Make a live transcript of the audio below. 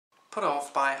put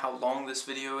off by how long this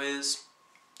video is,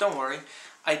 don't worry.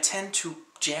 I tend to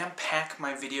jam-pack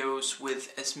my videos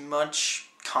with as much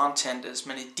content, as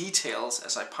many details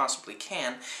as I possibly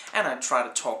can, and I try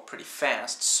to talk pretty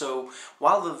fast. So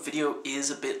while the video is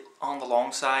a bit on the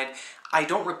long side, I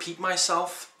don't repeat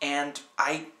myself, and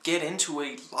I get into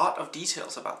a lot of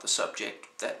details about the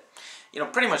subject that,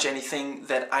 pretty much anything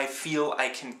that I feel I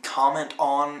can comment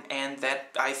on and that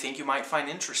I think you might find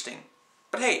interesting.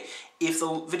 But hey, if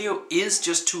the video is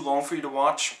just too long for you to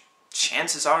watch,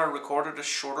 chances are I recorded a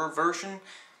shorter version,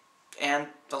 and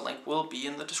the link will be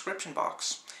in the description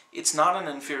box. It's not an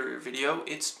inferior video,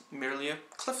 it's merely a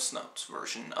Cliff's Notes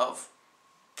version of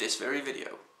this very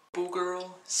video.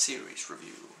 RoboGirl series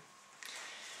review.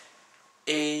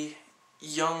 A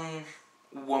young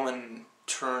woman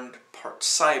turned part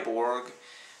cyborg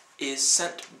is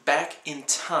sent back in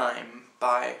time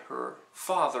by her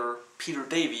father, Peter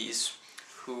Davies,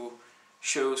 who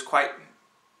shows quite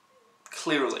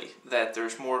clearly that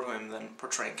there's more to him than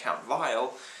portraying Count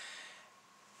Vile,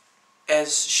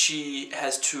 as she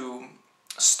has to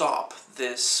stop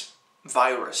this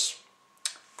virus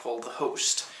called the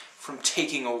Host from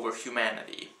taking over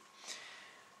humanity.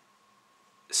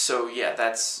 So yeah,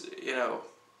 that's,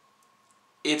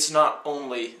 it's not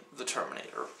only the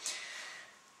Terminator.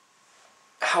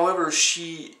 However,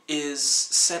 she is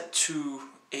sent to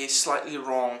a slightly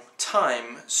wrong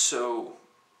time, so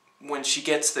when she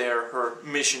gets there, her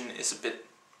mission is a bit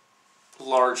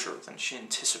larger than she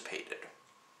anticipated.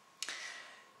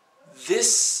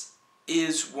 This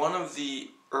is one of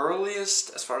the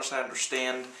earliest, as far as I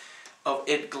understand, of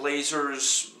Ed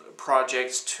Glazer's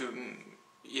projects to,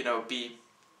 be,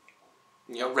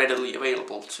 readily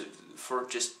available for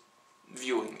just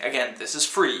viewing. Again, this is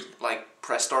free, like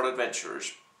Press Start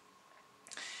Adventures.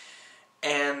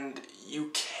 And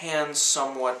you can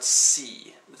somewhat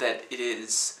see that it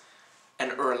is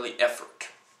an early effort.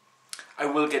 I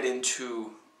will get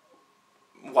into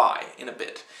why in a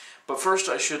bit. But first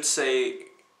I should say,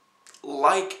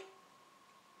 like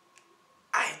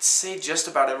I'd say just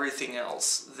about everything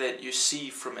else that you see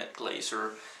from Ed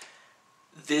Glazer,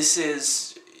 this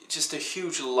is just a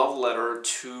huge love letter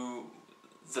to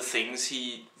the things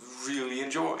he really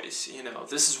enjoys.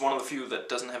 This is one of the few that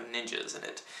doesn't have ninjas in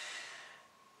it.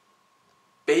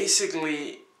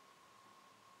 Basically,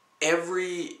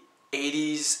 every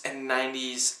 80s and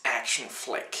 90s action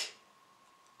flick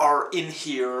are in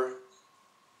here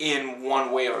in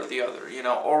one way or the other.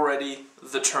 Already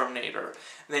the Terminator.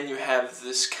 Then you have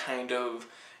this kind of,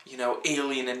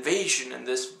 alien invasion and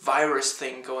this virus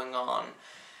thing going on.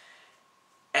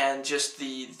 And just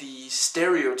the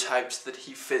stereotypes that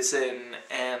he fits in,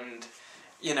 and,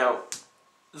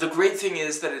 the great thing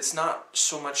is that it's not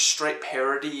so much straight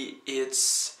parody,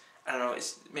 it's, I don't know,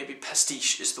 it's maybe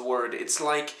pastiche is the word. It's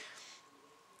like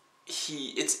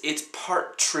it's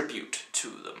part tribute to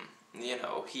them.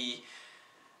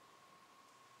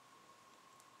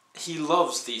 He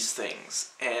loves these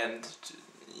things, and,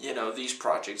 these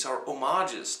projects are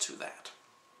homages to that.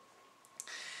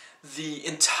 The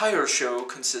entire show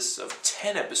consists of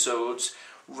 10 episodes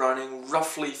running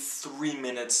roughly 3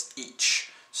 minutes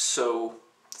each. So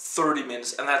 30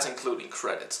 minutes, and that's including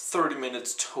credits, 30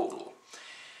 minutes total.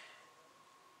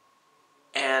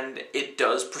 And it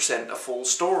does present a full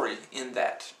story in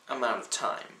that amount of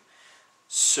time.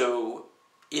 So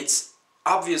it's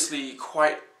obviously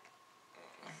quite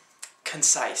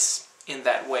concise in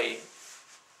that way.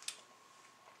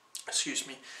 Excuse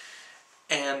me.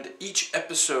 And each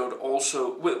episode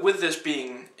also, with this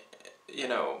being,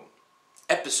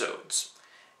 episodes,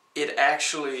 it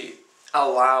actually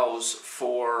allows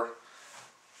for,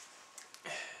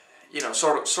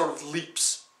 sort of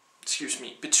leaps,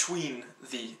 between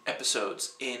the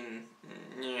episodes in,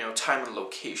 time and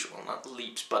location. Well, not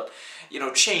leaps, but,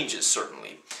 changes,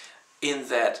 certainly. In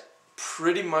that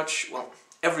pretty much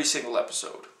every single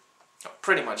episode,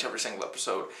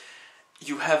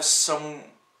 you have some,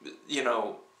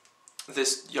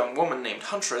 this young woman named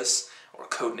Huntress, or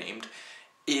codenamed,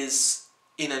 is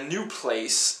in a new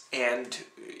place and,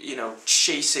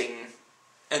 chasing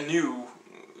a new,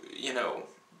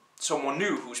 someone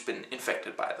new who's been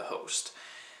infected by the Host.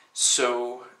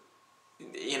 So,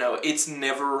 it's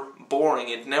never boring,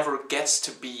 it never gets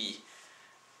to be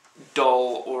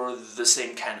dull or the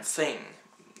same kind of thing,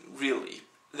 really.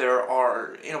 There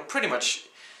are, pretty much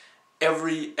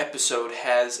every episode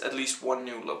has at least one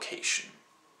new location,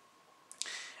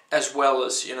 as well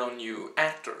as, new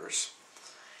actors.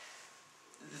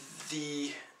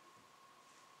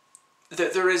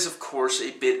 There is, of course,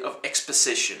 a bit of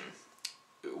exposition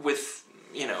with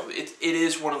you know, it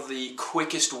is one of the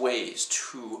quickest ways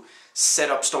to set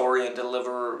up story and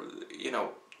deliver, you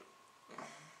know,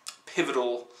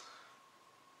 pivotal,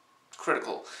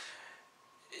 critical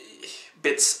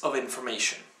bits of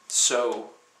information.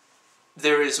 So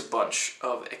there is a bunch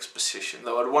of exposition,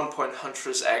 though at one point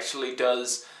Huntress actually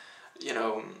does, you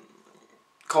know,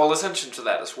 call attention to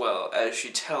that as well, as she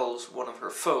tells one of her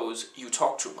foes, "You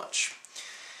talk too much."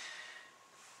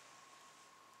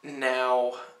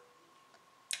 Now,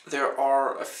 there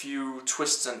are a few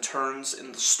twists and turns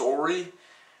in the story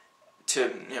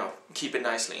to, you know, keep it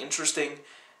nicely interesting.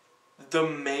 The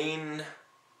main...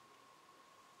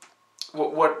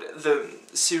 What the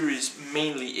series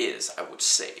mainly is, I would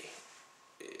say,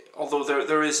 although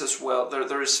there is as well,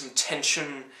 there is some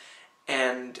tension,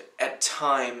 and at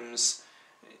times,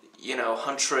 you know,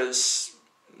 Huntress,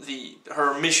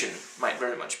 her mission might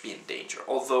very much be in danger,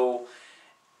 although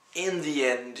in the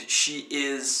end she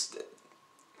is...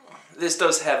 This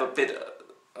does have a bit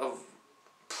of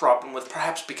problem with,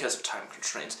 perhaps because of time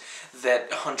constraints,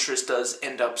 that Huntress does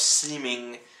end up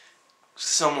seeming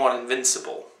somewhat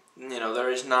invincible. You know, there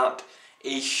is not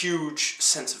a huge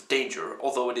sense of danger,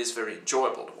 although it is very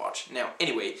enjoyable to watch. Now,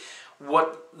 anyway,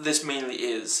 what this mainly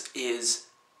is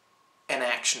an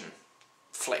action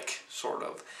flick, sort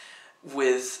of,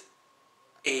 with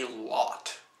a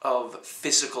lot of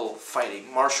physical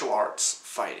fighting, martial arts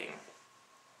fighting.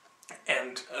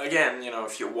 And again, you know,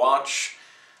 if you watch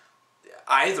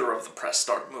either of the Press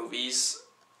Start movies,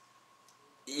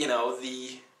 you know,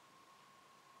 the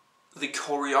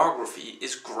choreography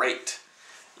is great.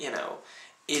 You know,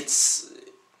 it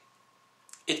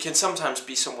can sometimes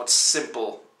be somewhat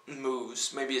simple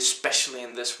moves, maybe especially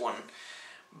in this one,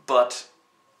 but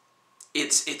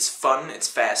it's fun, it's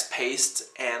fast paced,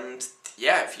 and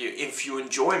yeah, if you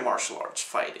enjoy martial arts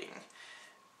fighting,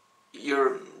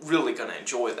 you're really gonna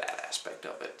enjoy that aspect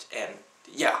of it. And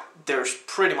yeah, there's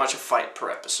pretty much a fight per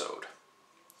episode.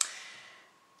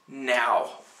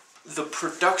 Now, the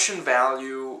production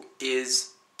value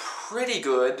is pretty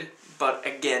good, but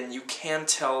again, you can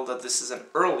tell that this is an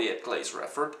early Glazer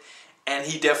effort, and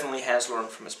he definitely has learned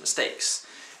from his mistakes.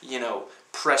 You know,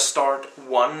 Press Start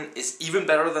 1 is even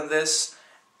better than this,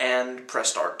 and Press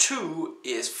Start 2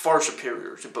 is far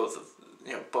superior to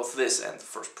both this and the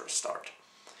first Press Start.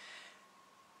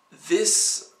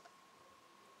 This,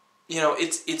 you know,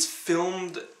 it's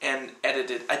filmed and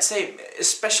edited. I'd say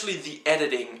especially the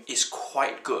editing is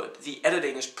quite good. The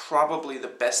editing is probably the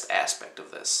best aspect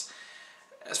of this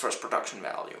as far as production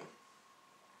value.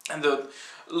 And the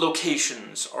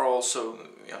locations are also,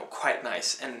 you know, quite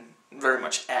nice and very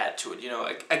much add to it. You know,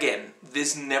 again,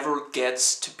 this never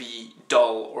gets to be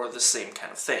dull or the same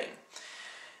kind of thing.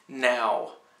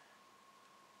 Now,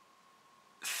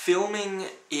 filming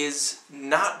is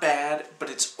not bad, but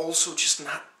it's also just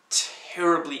not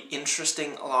terribly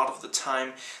interesting a lot of the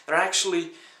time. They're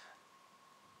actually,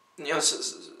 you know,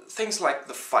 things like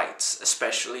the fights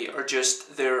especially are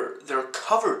just, they're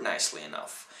covered nicely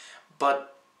enough,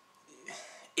 but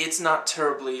it's not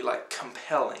terribly, like,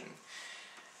 compelling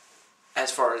as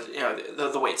far as, you know,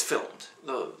 the way it's filmed.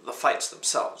 The fights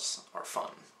themselves are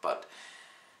fun, but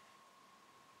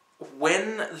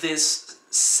when this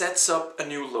sets up a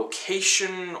new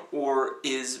location or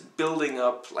is building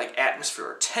up, like, atmosphere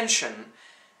or tension,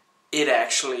 it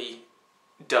actually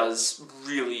does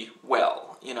really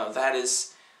well. You know, that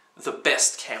is the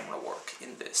best camera work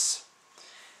in this.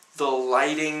 The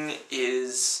lighting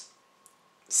is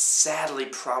sadly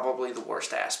probably the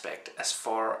worst aspect as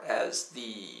far as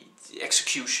the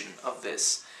execution of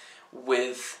this,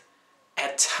 with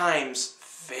at times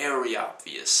very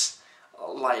obvious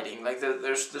lighting. Like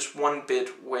there's this one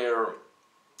bit where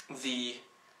I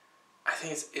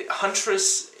think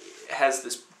Huntress has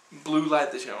this blue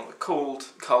light, this, you know, the cold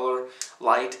color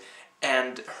light,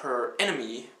 and her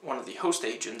enemy, one of the host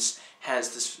agents,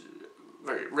 has this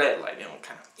very red light, you know,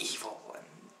 kind of evil and,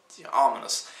 you know,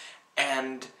 ominous.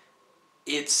 And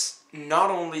it's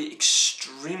not only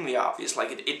extremely obvious,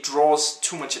 like it draws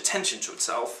too much attention to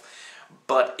itself,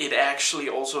 but it actually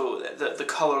also, the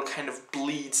color kind of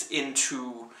bleeds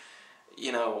into,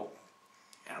 you know,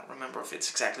 I don't remember if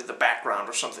it's exactly the background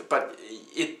or something, but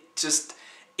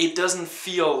it doesn't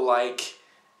feel like,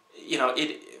 you know,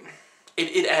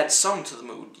 it adds some to the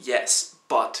mood, yes,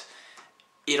 but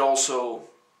it also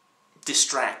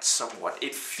distracts somewhat.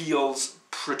 It feels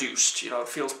produced, you know, it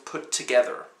feels put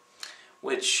together,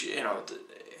 which, you know,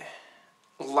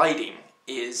 lighting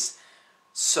is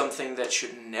something that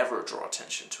should never draw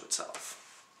attention to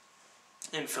itself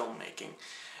in filmmaking,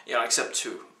 you know, except to,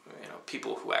 you know,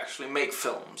 people who actually make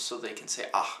films, so they can say,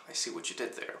 ah, I see what you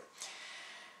did there.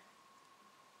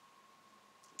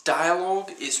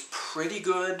 dialogue is pretty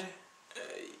good.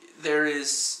 There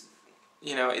is,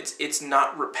 you know, it's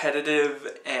not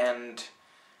repetitive, and,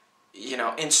 you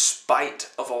know, in spite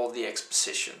of all the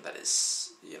exposition that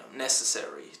is, you know,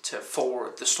 necessary to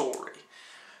forward the story.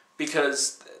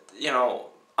 Because, you know,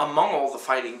 among all the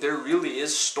fighting, there really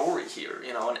is story here,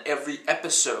 you know, and every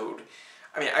episode,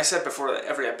 I mean, I said before that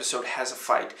every episode has a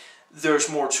fight. There's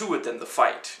more to it than the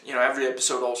fight. You know, every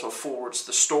episode also forwards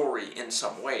the story in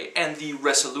some way, and the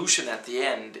resolution at the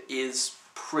end is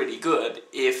pretty good,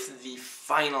 if the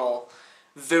final,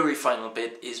 very final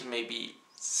bit is maybe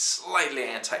slightly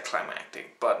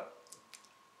anticlimactic, but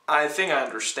I think I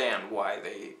understand why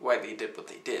they did what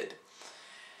they did.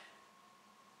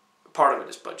 Part of it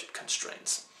is budget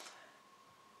constraints.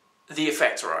 The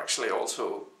effects are actually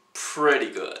also pretty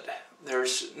good.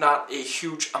 There's not a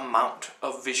huge amount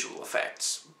of visual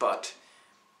effects, but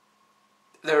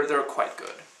they're quite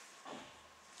good.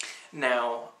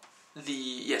 Now,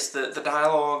 the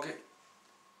dialogue,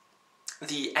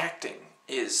 the acting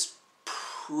is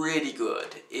pretty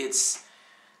good. It's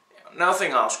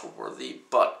nothing Oscar-worthy,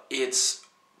 but it's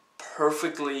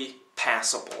perfectly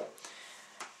passable.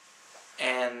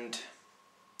 And,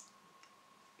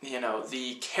 you know,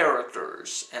 the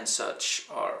characters and such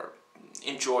are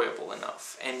enjoyable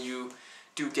enough, and you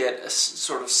do get a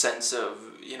sort of sense of,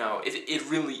 you know, it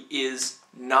really is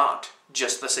not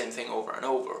just the same thing over and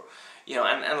over, you know,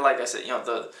 and like I said, you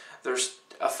know, there's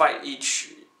a fight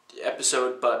each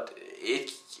episode, but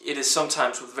it is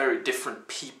sometimes with very different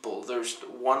people. There's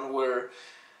one where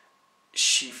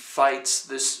she fights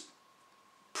this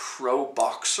pro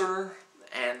boxer,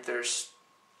 and there's,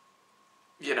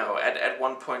 you know, at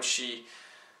one point she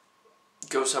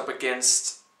goes up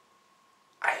against,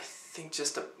 I think,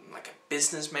 just like a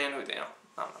businessman who, you know,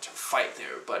 not much of a fight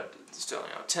there, but still, you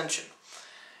know, tension.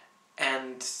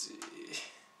 And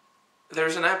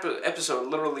there's an episode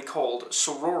literally called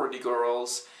Sorority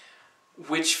Girls,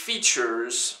 which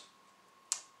features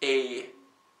an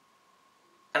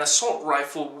assault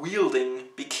rifle wielding,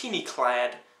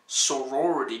 bikini-clad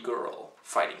sorority girl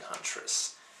fighting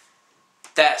Huntress.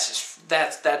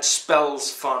 That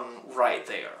spells fun right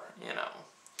there, you know.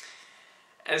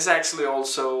 And it's actually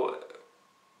also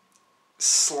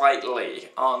slightly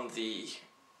on the,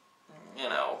 you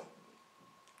know,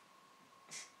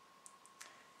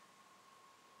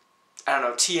 I don't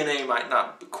know, TNA might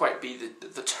not quite be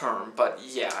the term, but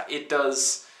yeah, it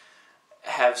does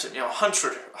have some, you know,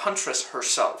 Huntress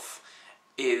herself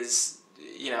is,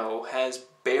 you know, has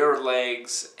bare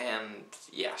legs, and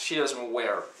yeah, she doesn't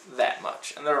wear that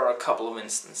much, and there are a couple of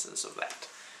instances of that.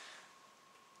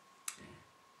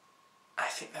 I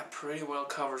think that pretty well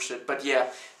covers it, but yeah,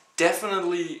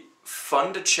 definitely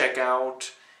fun to check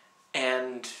out,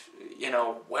 and, you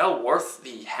know, well worth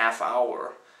the half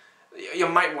hour. You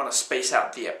might want to space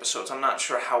out the episodes. I'm not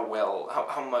sure how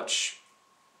much,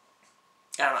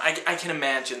 I don't know, I can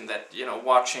imagine that, you know,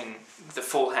 watching the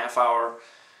full half hour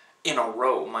in a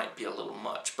row might be a little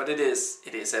much, but it is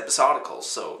episodical,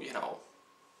 so, you know,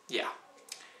 yeah.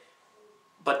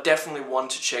 But definitely one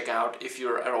to check out if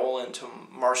you're at all into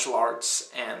martial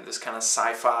arts and this kind of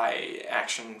sci-fi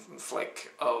action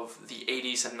flick of the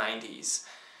 80s and 90s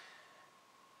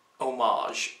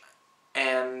homage.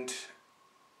 And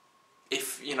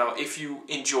if, you know, if you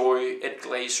enjoy Ed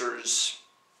Glazer's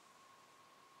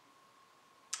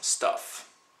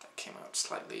stuff, that came out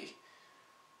slightly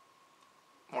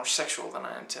more sexual than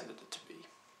I intended it to be,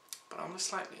 but only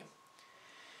slightly.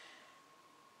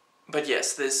 But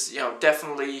yes, this, you know,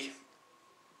 definitely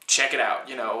check it out,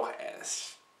 you know,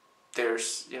 as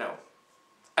there's, you know,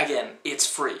 again, it's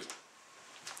free.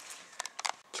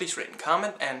 Please rate and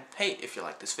comment, and hey, if you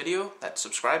like this video, that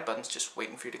subscribe button's just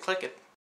waiting for you to click it.